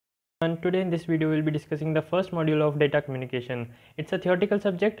And today in this video we'll be discussing the first module of data communication. It's a theoretical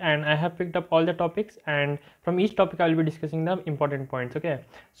subject and I have picked up all the topics, and from each topic I will be discussing the important points. Okay,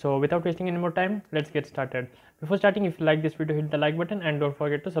 so without wasting any more time, let's get started. Before starting, if you like this video, hit the like button and don't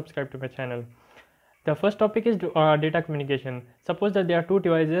forget to subscribe to my channel. The first topic is data communication. Suppose that there are two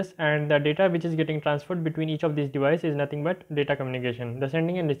devices and the data which is getting transferred between each of these devices is nothing but data communication, the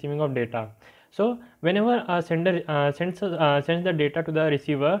sending and receiving of data. So whenever a sender sends the data to the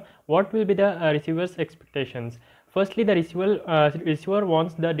receiver, what will be the receiver's expectations? Firstly, the receiver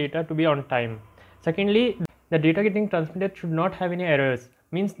wants the data to be on time. Secondly, the data getting transmitted should not have any errors,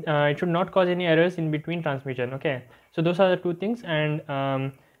 means it should not cause any errors in between transmission. Okay, so those are the two things. And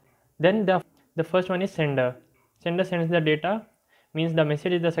then the first one is sender. Sender sends the data, means the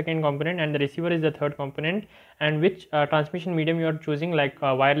message is the second component and the receiver is the third component, and which transmission medium you are choosing, like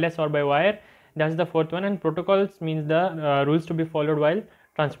wireless or by wire, that's the fourth one. And protocols means the rules to be followed while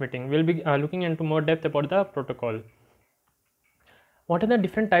transmitting. We'll be looking into more depth about the protocol. What are the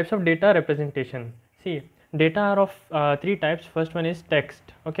different types of data representation? See, data are of three types. First one is text,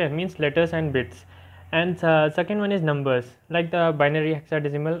 okay, means letters and bits, and second one is numbers, like the binary,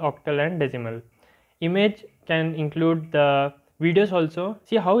 hexadecimal, octal and decimal. Image can include the videos also.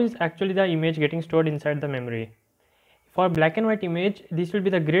 See how is actually the image getting stored inside the memory. For black and white image, these will be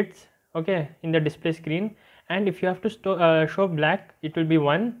the grids, okay, in the display screen, and if you have to show black, it will be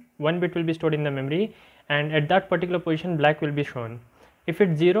one bit will be stored in the memory, and at that particular position black will be shown. If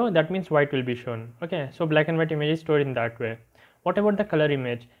it's 0, that means white will be shown. Okay, so black and white image is stored in that way. What about the color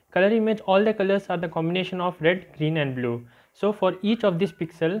image? Color image, all the colors are the combination of red, green and blue. So for each of these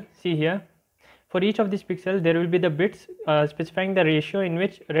pixel, see here, for each of these pixels there will be the bits specifying the ratio in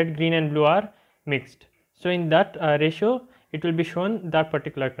which red, green and blue are mixed. So in that ratio it will be shown that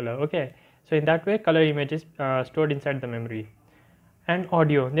particular color. Okay, so in that way color image is stored inside the memory. And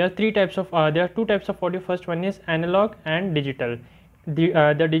audio, there are two types of audio. First one is analog and digital.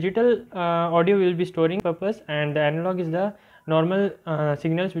 The digital audio will be storing purpose, and the analog is the normal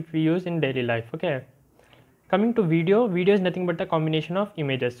signals which we use in daily life. Okay, coming to video is nothing but a combination of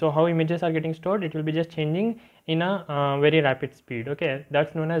images. So how images are getting stored, it will be just changing in a very rapid speed. Okay,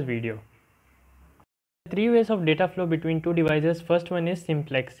 that's known as video. Three ways of data flow between two devices. First one is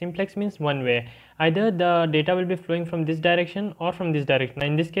simplex. Simplex means one way. Either the data will be flowing from this direction or from this direction.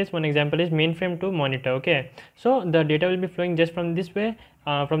 In this case, one example is mainframe to monitor. Okay, so the data will be flowing just from this way,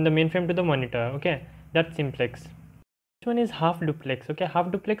 from the mainframe to the monitor. Okay, that's simplex. This one is half duplex. Okay,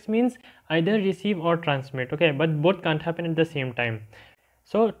 half duplex means either receive or transmit. Okay, but both can't happen at the same time.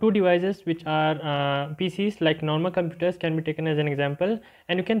 So two devices which are PCs, like normal computers, can be taken as an example,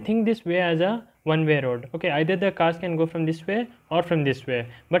 and you can think this way as a one-way road. Okay, either the cars can go from this way or from this way,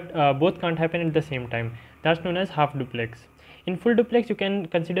 but both can't happen at the same time. That's known as half duplex. In full duplex, you can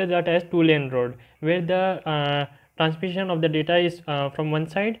consider that as two-lane road, where the transmission of the data is from one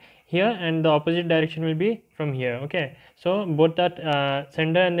side here and the opposite direction will be from here. Okay, so both that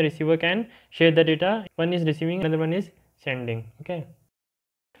sender and the receiver can share the data. One is receiving, another one is sending. Okay,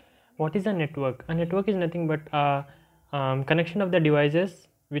 what is a network? A network is nothing but a connection of the devices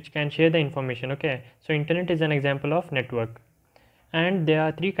which can share the information. Okay, so internet is an example of network, and there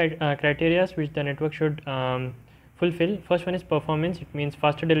are three criteria which the network should fulfill. First one is performance, it means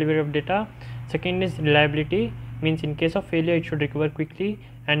faster delivery of data. Second is reliability, means in case of failure it should recover quickly.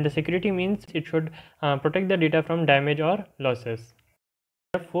 And the security means it should protect the data from damage or losses.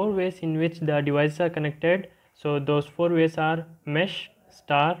 There are four ways in which the devices are connected. So those four ways are mesh,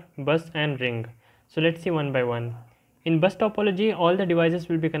 star, bus and ring. So let's see one by one. In bus topology, all the devices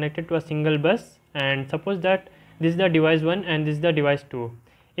will be connected to a single bus, and suppose that this is the device 1 and this is the device 2.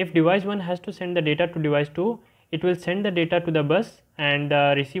 If device 1 has to send the data to device 2, it will send the data to the bus and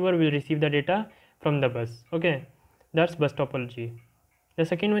the receiver will receive the data from the bus. Okay, that's bus topology. The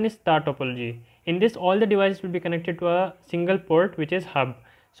second one is star topology. In this, all the devices will be connected to a single port which is hub.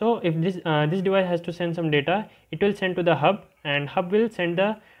 So if this device has to send some data, it will send to the hub and hub will send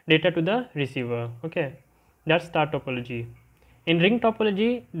the data to the receiver. Okay, that's star topology. In ring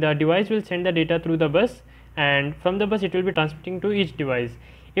topology, the device will send the data through the bus, and from the bus it will be transmitting to each device.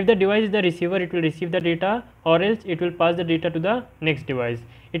 If the device is the receiver, it will receive the data, or else it will pass the data to the next device.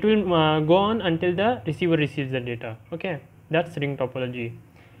 It will go on until the receiver receives the data. Okay, that's ring topology.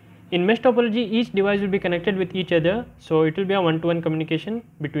 In mesh topology, each device will be connected with each other, so it will be a one-to-one communication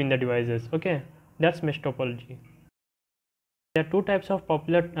between the devices. Okay, that's mesh topology. There are two types of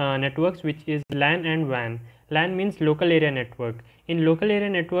popular networks, which is LAN and WAN. LAN means local area network. In local area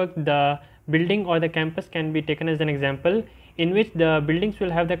network, the building or the campus can be taken as an example. in which the buildings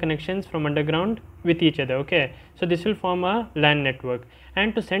will have the connections from underground with each other. Okay, so this will form a LAN network,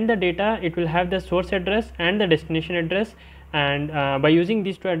 and to send the data it will have the source address and the destination address, and by using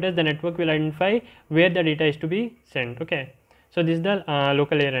these two addresses the network will identify where the data is to be sent. Okay, so this is the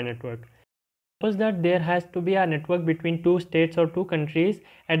local area network. Suppose that there has to be a network between two states or two countries.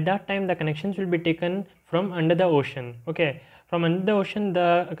 At that time the connections will be taken from under the ocean. Okay, from under the ocean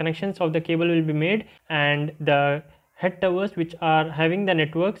the connections of the cable will be made, and the head towers which are having the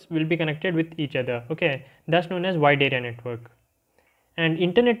networks will be connected with each other. Okay, that's known as wide area network. And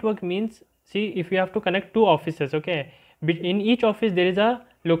Internetwork means, see, if you have to connect two offices, okay, in each office there is a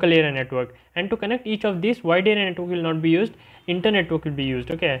local area network, and to connect each of these, wide area network will not be used, Internetwork will be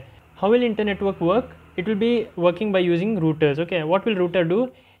used. Okay, how will Internetwork work? It will be working by using routers. Okay, what will router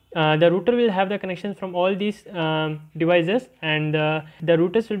do? The router will have the connections from all these devices, and the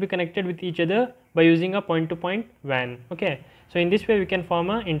routers will be connected with each other by using a point-to-point WAN. Okay, so in this way we can form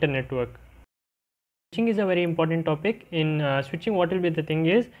a Internetwork. Switching is a very important topic. In switching, what will be the thing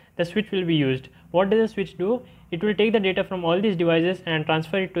is, the switch will be used. What does the switch do? It will take the data from all these devices and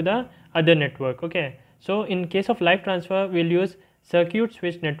transfer it to the other network. Okay, so in case of live transfer we'll use circuit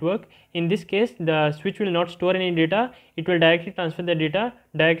switch network. In this case the switch will not store any data, it will directly transfer the data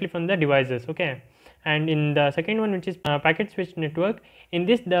directly from the devices. Okay, and in the second one, which is packet switch network, in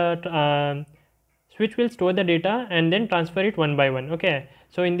this the switch will store the data and then transfer it one by one. Okay,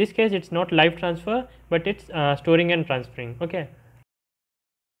 so in this case it's not live transfer, but it's storing and transferring. Okay,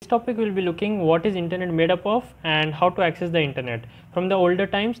 this topic will be looking what is internet made up of and how to access the internet from the older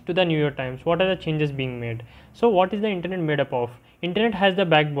times to the newer times. What are the changes being made? So what is the internet made up of? Internet has the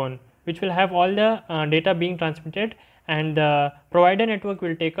backbone which will have all the data being transmitted, and the provider network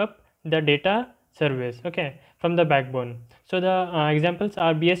will take up the data service, okay, from the backbone. So the examples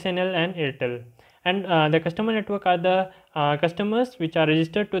are BSNL and Airtel, and the customer network are the customers which are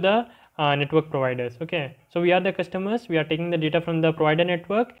registered to the network providers. Okay, so we are the customers, we are taking the data from the provider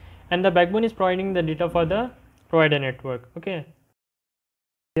network, and the backbone is providing the data for the provider network. Okay,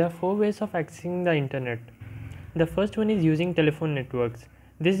 there are four ways of accessing the internet. The first one is using telephone networks.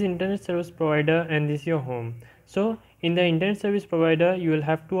 This is internet service provider and this is your home. So in the internet service provider you will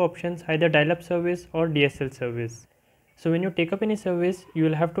have two options, either dial-up service or DSL service. So when you take up any service you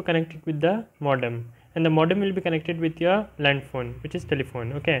will have to connect it with the modem, and the modem will be connected with your land phone, which is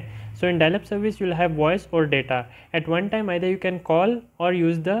telephone. Okay, so in dial-up service you will have voice or data. At one time either you can call or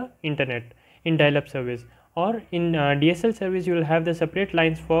use the internet in dial-up service, or in DSL service you will have the separate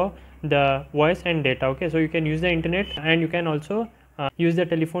lines for the voice and data. Okay, so you can use the internet and you can also use the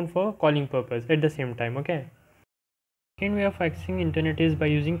telephone for calling purpose at the same time. Okay, second way of accessing internet is by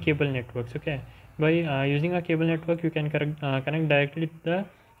using cable networks. Okay, by using a cable network you can connect directly to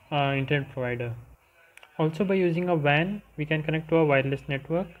the internet provider. Also by using a WAN we can connect to a wireless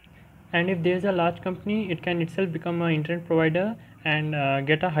network, and if there is a large company it can itself become an internet provider and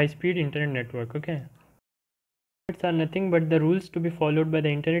get a high-speed internet network. Okay, are nothing but the rules to be followed by the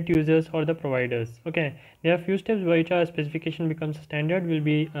internet users or the providers. Okay, there are few steps by which our specification becomes a standard. We'll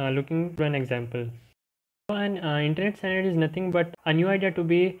be looking to an example. So an internet standard is nothing but a new idea to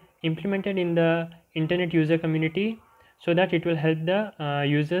be implemented in the internet user community so that it will help the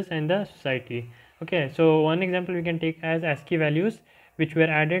users and the society. Okay, so one example we can take as ASCII values which were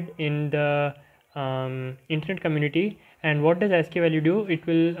added in the internet community. And what does ASCII value do? It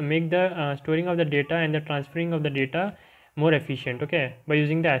will make the storing of the data and the transferring of the data more efficient, okay, by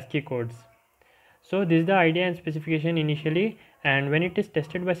using the ASCII codes. So this is the idea and specification initially, and when it is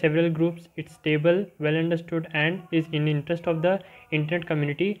tested by several groups, it's stable, well understood, and is in interest of the internet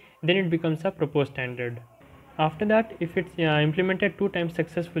community, then it becomes a proposed standard. After that, if it's implemented 2 times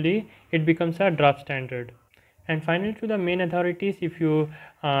successfully, it becomes a draft standard. And finally, to the main authorities, if you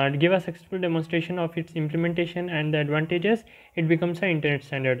give a successful demonstration of its implementation and the advantages, it becomes an internet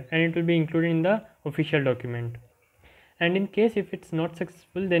standard and it will be included in the official document. And in case if it's not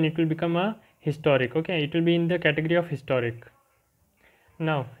successful, then it will become a historic. Okay, it will be in the category of historic.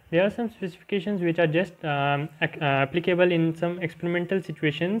 Now there are some specifications which are just applicable in some experimental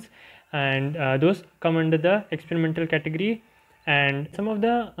situations, and those come under the experimental category. And some of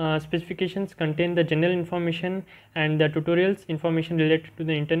the specifications contain the general information, and the tutorials information related to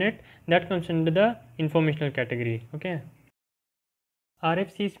the internet, that comes under the informational category. Okay,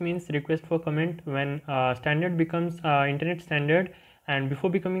 RFCs means request for comment. When standard becomes internet standard, and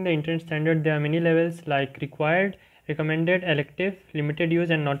before becoming the internet standard there are many levels like required, recommended, elective, limited use,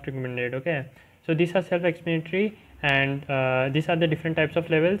 and not recommended. Okay, so these are self-explanatory, and these are the different types of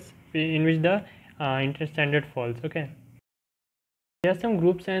levels in which the internet standard falls. Okay. There are some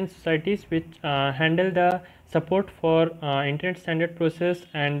groups and societies which handle the support for internet standard process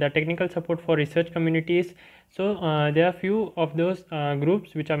and the technical support for research communities. So there are few of those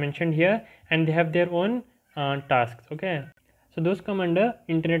groups which are mentioned here, and they have their own tasks. Okay, so those come under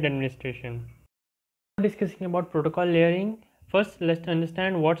internet administration. Discussing about protocol layering, first let's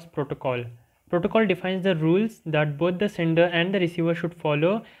understand what's protocol. Protocol defines the rules that both the sender and the receiver should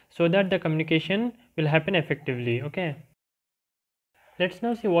follow so that the communication will happen effectively. Okay, let's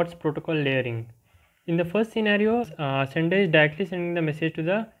now see what's protocol layering. In the first scenario, sender is directly sending the message to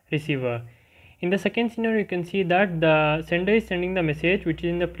the receiver. In the second scenario, you can see that the sender is sending the message which is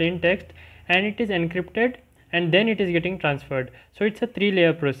in the plain text, and it is encrypted, and then it is getting transferred. So it's a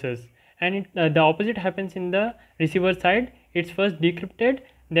 3-layer process, and the opposite happens in the receiver side. It's first decrypted,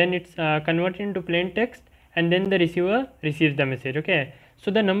 then it's converted into plain text, and then the receiver receives the message. Okay, so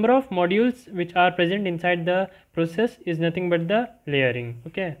the number of modules which are present inside the process is nothing but the layering.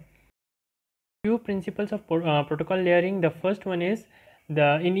 Okay, few principles of protocol layering. The first one is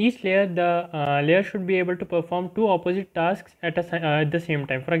in each layer the layer should be able to perform two opposite tasks at the same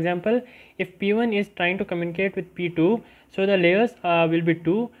time. For example, if P1 is trying to communicate with P2, so the layers will be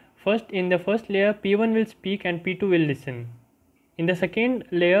two. First, in the first layer, P1 will speak and P2 will listen. In the second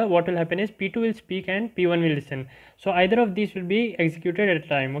layer, what will happen is P2 will speak and P1 will listen. So either of these will be executed at a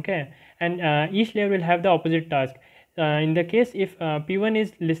time. Okay, and each layer will have the opposite task. In the case if P1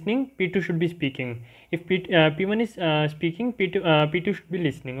 is listening, P2 should be speaking. If P1 is speaking, P2 should be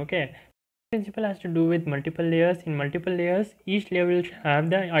listening. Okay, principle has to do with multiple layers. In multiple layers, each layer will have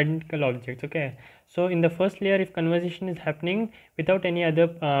the identical objects. Okay, so in the first layer, if conversation is happening without any other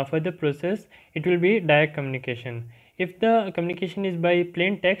further process, it will be direct communication. If the communication is by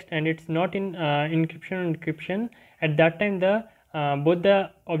plain text and it's not in encryption or decryption, at that time the both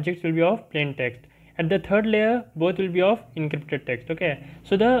the objects will be of plain text. At the third layer, both will be of encrypted text. Okay,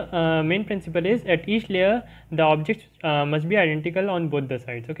 so the main principle is at each layer the objects must be identical on both the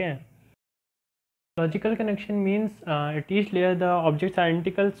sides. Okay, logical connection means at each layer the objects are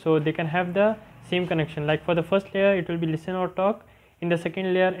identical, so they can have the same connection. Like for the first layer, it will be listen or talk. In the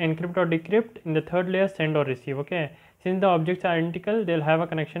second layer, encrypt or decrypt. In the third layer, send or receive. Okay, since the objects are identical, they'll have a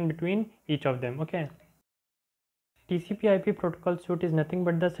connection between each of them. Okay, TCP/IP protocol suite is nothing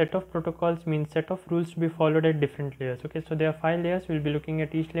but the set of protocols, means set of rules to be followed at different layers. Okay, so there are 5 layers. We'll be looking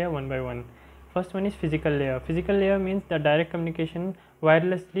at each layer one by one. First one is physical layer. Physical layer means the direct communication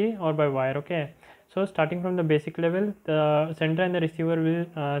wirelessly or by wire. Okay, so starting from the basic level, the sender and the receiver will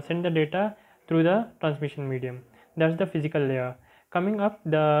send the data through the transmission medium. That's the physical layer. Coming up,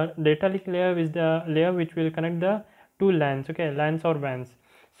 the data link layer is the layer which will connect the two LANs. Okay, LANs or WANs.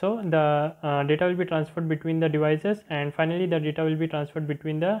 So the data will be transferred between the devices, and finally the data will be transferred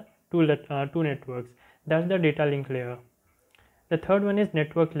between the two networks. That's the data link layer. The third one is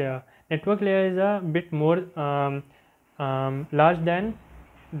network layer. Network layer is a bit more large than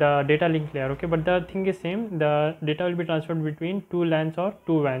the data link layer. Okay, but the thing is same. The data will be transferred between two LANs or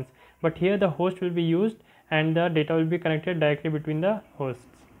two WANs, but here the host will be used and the data will be connected directly between the hosts.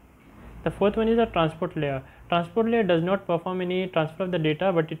 The fourth one is a transport layer. Transport layer does not perform any transfer of the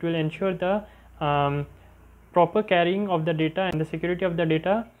data, but it will ensure the proper carrying of the data, and the security of the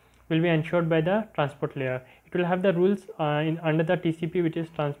data will be ensured by the transport layer. It will have the rules under the TCP, which is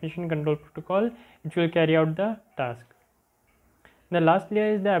transmission control protocol, which will carry out the task. The last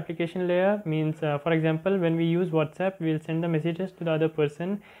layer is the application layer, means for example, when we use WhatsApp, we will send the messages to the other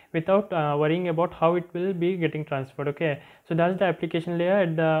person without worrying about how it will be getting transferred. Okay, so that's the application layer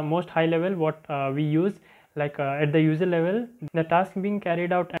at the most high level, what we use. Like at the user level, the task being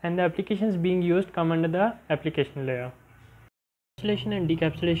carried out and the applications being used come under the application layer. Encapsulation and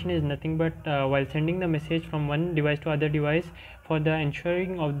decapsulation is nothing but while sending the message from one device to other device, for the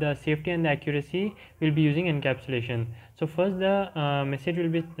ensuring of the safety and the accuracy, we'll be using encapsulation. So first the message will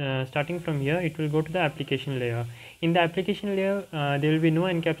be starting from here. It will go to the application layer. In the application layer, there will be no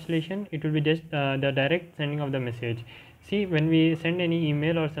encapsulation. It will be just the direct sending of the message. See, when we send any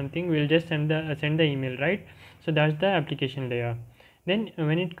email or something, we'll just send the email, right? So that's the application layer. Then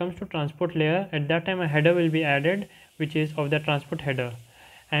when it comes to transport layer, at that time a header will be added, which is of the transport header,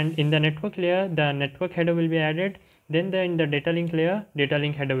 and in the network layer the network header will be added. Then in the data link layer, data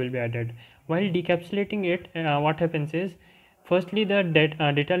link header will be added. While decapsulating it, what happens is, firstly the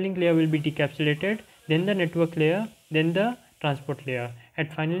data link layer will be decapsulated, then the network layer, then the transport layer,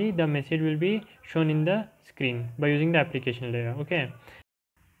 and finally the message will be shown in the screen by using the application layer. Okay,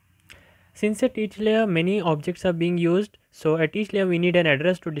 since at each layer many objects are being used, so at each layer we need an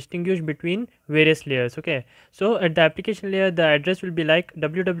address to distinguish between various layers. Okay, so at the application layer the address will be like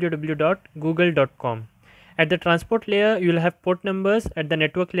www.google.com, At the transport layer, you will have port numbers. At the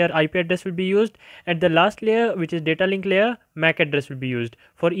network layer, IP address will be used. At the last layer, which is data link layer, MAC address will be used.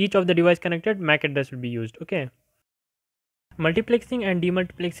 For each of the device connected, MAC address will be used. Okay. Multiplexing and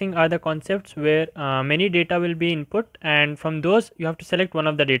demultiplexing are the concepts where many data will be input, and from those you have to select one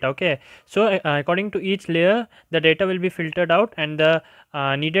of the data. Okay, so according to each layer, the data will be filtered out and the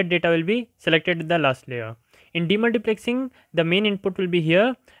needed data will be selected in the last layer. In demultiplexing, the main input will be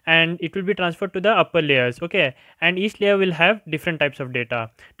here and it will be transferred to the upper layers. Okay, and each layer will have different types of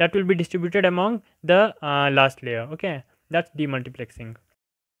data that will be distributed among the last layer. Okay, that's demultiplexing.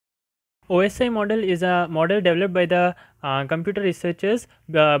 OSI model is a model developed by the computer researchers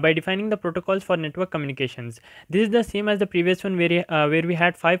by defining the protocols for network communications. This is the same as the previous one where we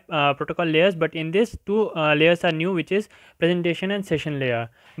had 5 protocol layers, but in this 2 layers are new, which is presentation and session layer.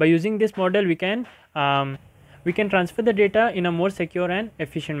 By using this model, we can transfer the data in a more secure and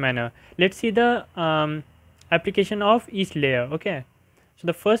efficient manner. Let's see the application of each layer. Okay, so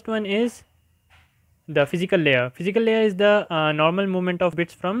the first one is the physical layer. Physical layer is the normal movement of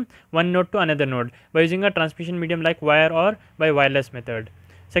bits from one node to another node by using a transmission medium like wire or by wireless method.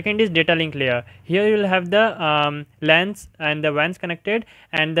 Second is data link layer. Here you will have the LANs and the WANs connected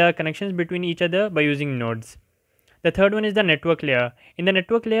and the connections between each other by using nodes. The third one is the network layer. In the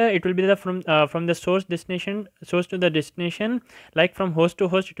network layer, it will be the from the source to the destination, like from host to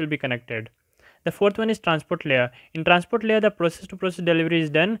host it will be connected. The fourth one is transport layer. In transport layer, the process to process delivery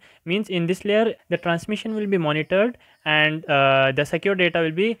is done. Means in this layer, the transmission will be monitored and the secure data will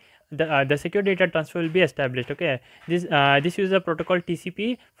be the secure data transfer will be established. Okay, this uses a protocol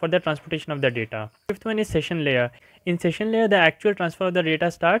TCP for the transportation of the data. Fifth one is session layer. In session layer, the actual transfer of the data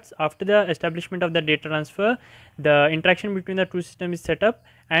starts. After the establishment of the data transfer, the interaction between the two systems is set up,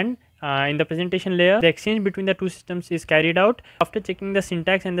 and in the presentation layer, the exchange between the two systems is carried out after checking the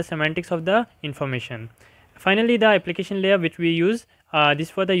syntax and the semantics of the information. Finally, the application layer, which we use this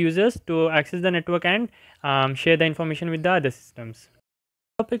for the users to access the network and share the information with the other systems.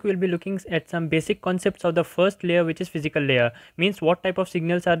 Topic will be looking at some basic concepts of the first layer, which is physical layer. Means what type of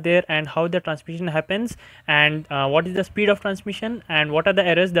signals are there and how the transmission happens, and what is the speed of transmission and what are the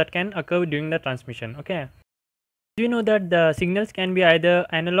errors that can occur during the transmission. Okay, you know that the signals can be either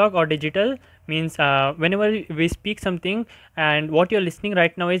analog or digital. Means whenever we speak something and what you're listening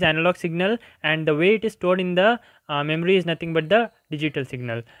right now is analog signal, and the way it is stored in the memory is nothing but the digital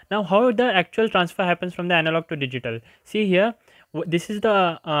signal. Now how the actual transfer happens from the analog to digital? See here, this is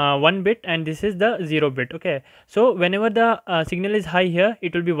the 1 bit and this is the 0 bit. Okay, so whenever the signal is high here,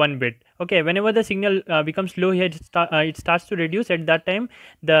 it will be 1 bit. Okay, whenever the signal becomes low here, it starts to reduce. At that time,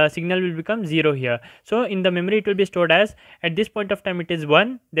 the signal will become 0 here. So in the memory, it will be stored as, at this point of time it is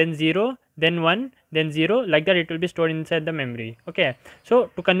 1, then 0, then 1, then 0, like that it will be stored inside the memory. Okay, so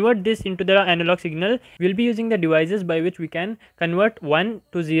to convert this into the analog signal, we will be using the devices by which we can convert 1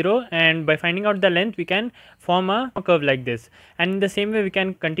 to 0, and by finding out the length we can form a curve like this, and in the same way we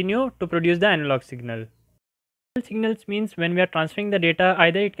can continue to produce the analog signal. Signals means when we are transferring the data,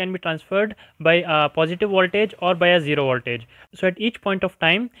 either it can be transferred by a positive voltage or by a 0 voltage. So at each point of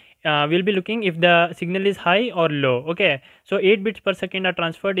time, we'll be looking if the signal is high or low. Okay, so 8 bits per second are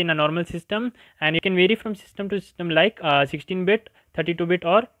transferred in a normal system, and it can vary from system to system, like 16 bit, 32 bit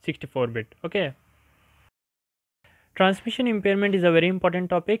or 64 bit. Okay, transmission impairment is a very important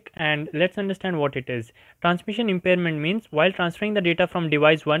topic, and let's understand what it is. Transmission impairment means while transferring the data from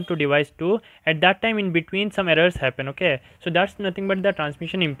device 1 to device 2, at that time in between some errors happen. Okay, so that's nothing but the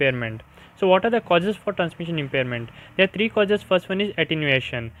transmission impairment. So what are the causes for transmission impairment? There are 3 causes. First one is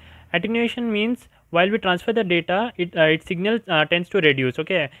attenuation. Attenuation means while we transfer the data, its signal tends to reduce.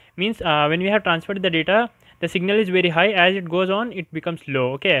 Okay, means when we have transferred the data, the signal is very high. As it goes on, it becomes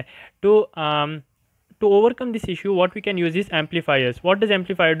low. Okay, to overcome this issue, what we can use is amplifiers. What does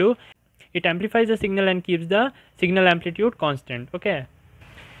amplifier do? It amplifies the signal and keeps the signal amplitude constant. Okay,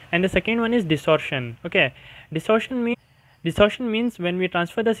 and the second one is distortion. Okay, distortion means when we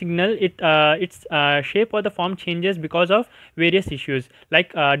transfer the signal, its shape or the form changes because of various issues,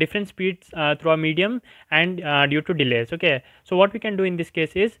 like different speeds through a medium and due to delays. Okay, so what we can do in this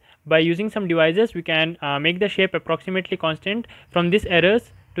case is, by using some devices, we can make the shape approximately constant from these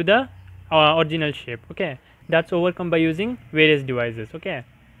errors to the original shape. Okay, that's overcome by using various devices. Okay,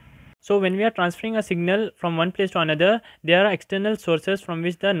 so when we are transferring a signal from one place to another, there are external sources from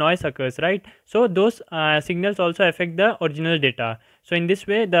which the noise occurs, right? So those signals also affect the original data. So in this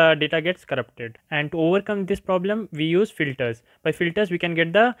way, the data gets corrupted, and to overcome this problem, we use filters. By filters, we can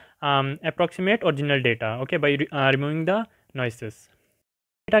get the approximate original data. Okay, by removing the noises.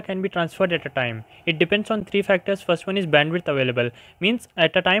 data can be transferred at a time? It depends on three factors. First one is bandwidth available, means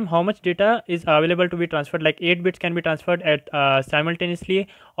at a time how much data is available to be transferred, like 8 bits can be transferred at simultaneously,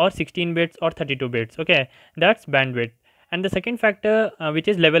 or 16 bits or 32 bits. Okay, that's bandwidth. And the second factor, which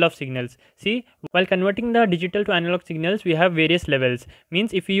is level of signals. See, while converting the digital to analog signals, we have various levels,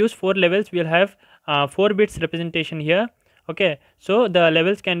 means if we use 4 levels, we'll have 4 bits representation here. Okay, so the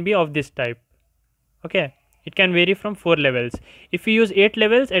levels can be of this type. Okay, it can vary from 4 levels. If we use 8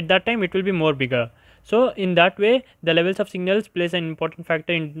 levels, at that time it will be more bigger. So in that way, the levels of signals plays an important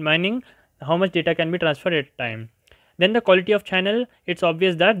factor in determining how much data can be transferred at a time. Then the quality of channel, it's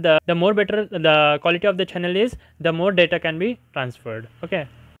obvious that the more better the quality of the channel is, the more data can be transferred. Okay,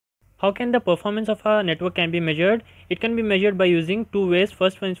 how can the performance of a network can be measured? It can be measured by using two ways.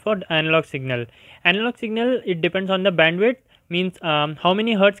 First one is for analog signal. Analog signal, it depends on the bandwidth, means how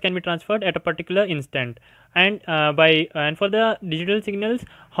many hertz can be transferred at a particular instant, and for the digital signals,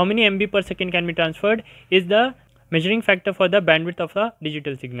 how many MB per second can be transferred is the measuring factor for the bandwidth of a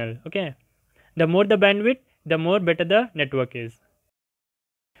digital signal. Okay, the more the bandwidth, the more better the network is.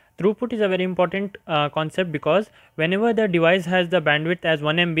 Throughput is a very important concept, because whenever the device has the bandwidth as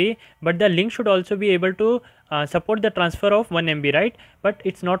 1 MB, but the link should also be able to support the transfer of 1 MB, right? But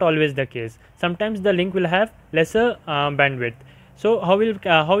it's not always the case. Sometimes the link will have lesser bandwidth. So how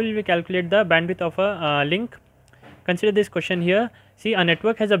will we calculate the bandwidth of a link? Consider this question here. See, a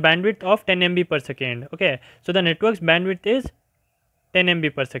network has a bandwidth of 10 MB per second. Okay, so the network's bandwidth is 10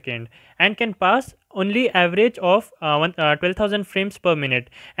 MB per second and can pass only average of 12,000 frames per minute,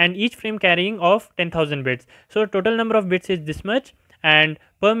 and each frame carrying of 10,000 bits. So total number of bits is this much, and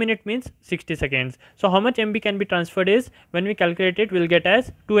per minute means 60 seconds. So how much MB can be transferred is, when we calculate it, we'll get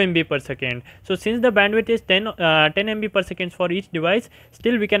as 2 MB per second. So since the bandwidth is 10 MB per second for each device,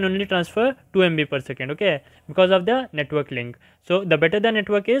 still we can only transfer 2 MB per second. Okay, because of the network link. So the better the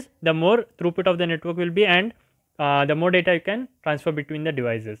network is, the more throughput of the network will be, and the more data you can transfer between the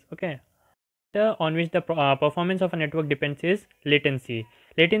devices. Okay, on which the performance of a network depends is latency.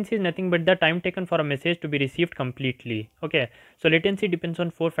 Latency is nothing but the time taken for a message to be received completely. Okay, so latency depends on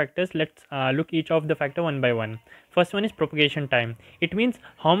 4 factors. Let's look each of the factor one by one. First one is propagation time. It means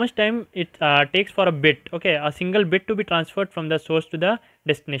how much time it takes for a bit, okay, a single bit to be transferred from the source to the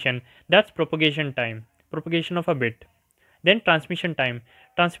destination. That's propagation time, propagation of a bit. Then transmission time.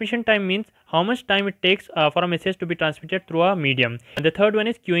 Transmission time means how much time it takes for a message to be transmitted through a medium. And the third one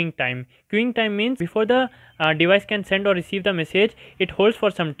is queuing time. Queuing time means before the device can send or receive the message, it holds for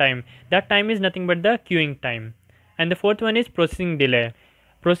some time. That time is nothing but the queuing time. And the fourth one is processing delay.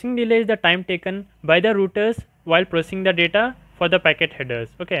 Processing delay is the time taken by the routers while processing the data for the packet headers.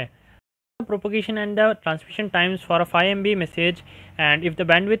 Okay, propagation and the transmission times for a 5 MB message, and if the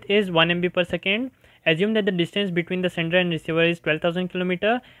bandwidth is 1 MB per second, assume that the distance between the sender and receiver is 12,000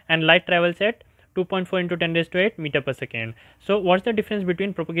 km and light travels at 2.4 into 10 raised to 8 meter per second. So what's the difference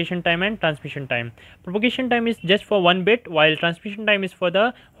between propagation time and transmission time? Propagation time is just for one bit, while transmission time is for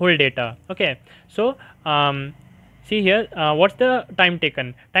the whole data. Okay, so see here, what's the time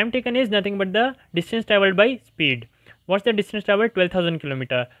taken? Time taken is nothing but the distance traveled by speed. What's the distance traveled? 12,000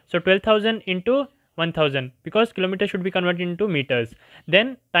 km. So 12,000 into 1000, because kilometer should be converted into meters.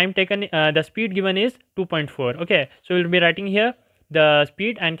 Then time taken, the speed given is 2.4. Okay, so we'll be writing here the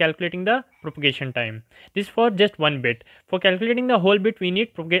speed and calculating the propagation time. This for just one bit. For calculating the whole bit, we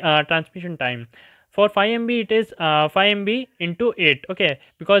need transmission time. For 5 MB, it is 5 MB into 8. Okay,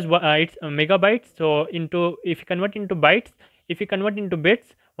 because it's megabytes. So if you convert into bytes, if you convert into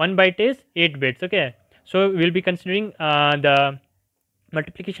bits, 1 byte is 8 bits. Okay, so we'll be considering the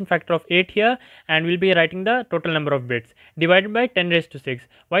multiplication factor of 8 here, and we'll be writing the total number of bits divided by 10 raised to 6.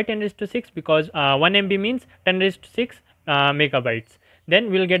 Why 10 raised to 6? Because 1 MB means 10 raised to 6 megabytes. Then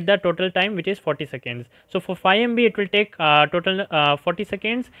we'll get the total time, which is 40 seconds. So for 5 MB it will take total 40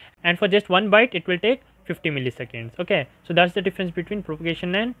 seconds, and for just 1 byte it will take 50 milliseconds. Okay, so that's the difference between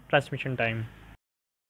propagation and transmission time.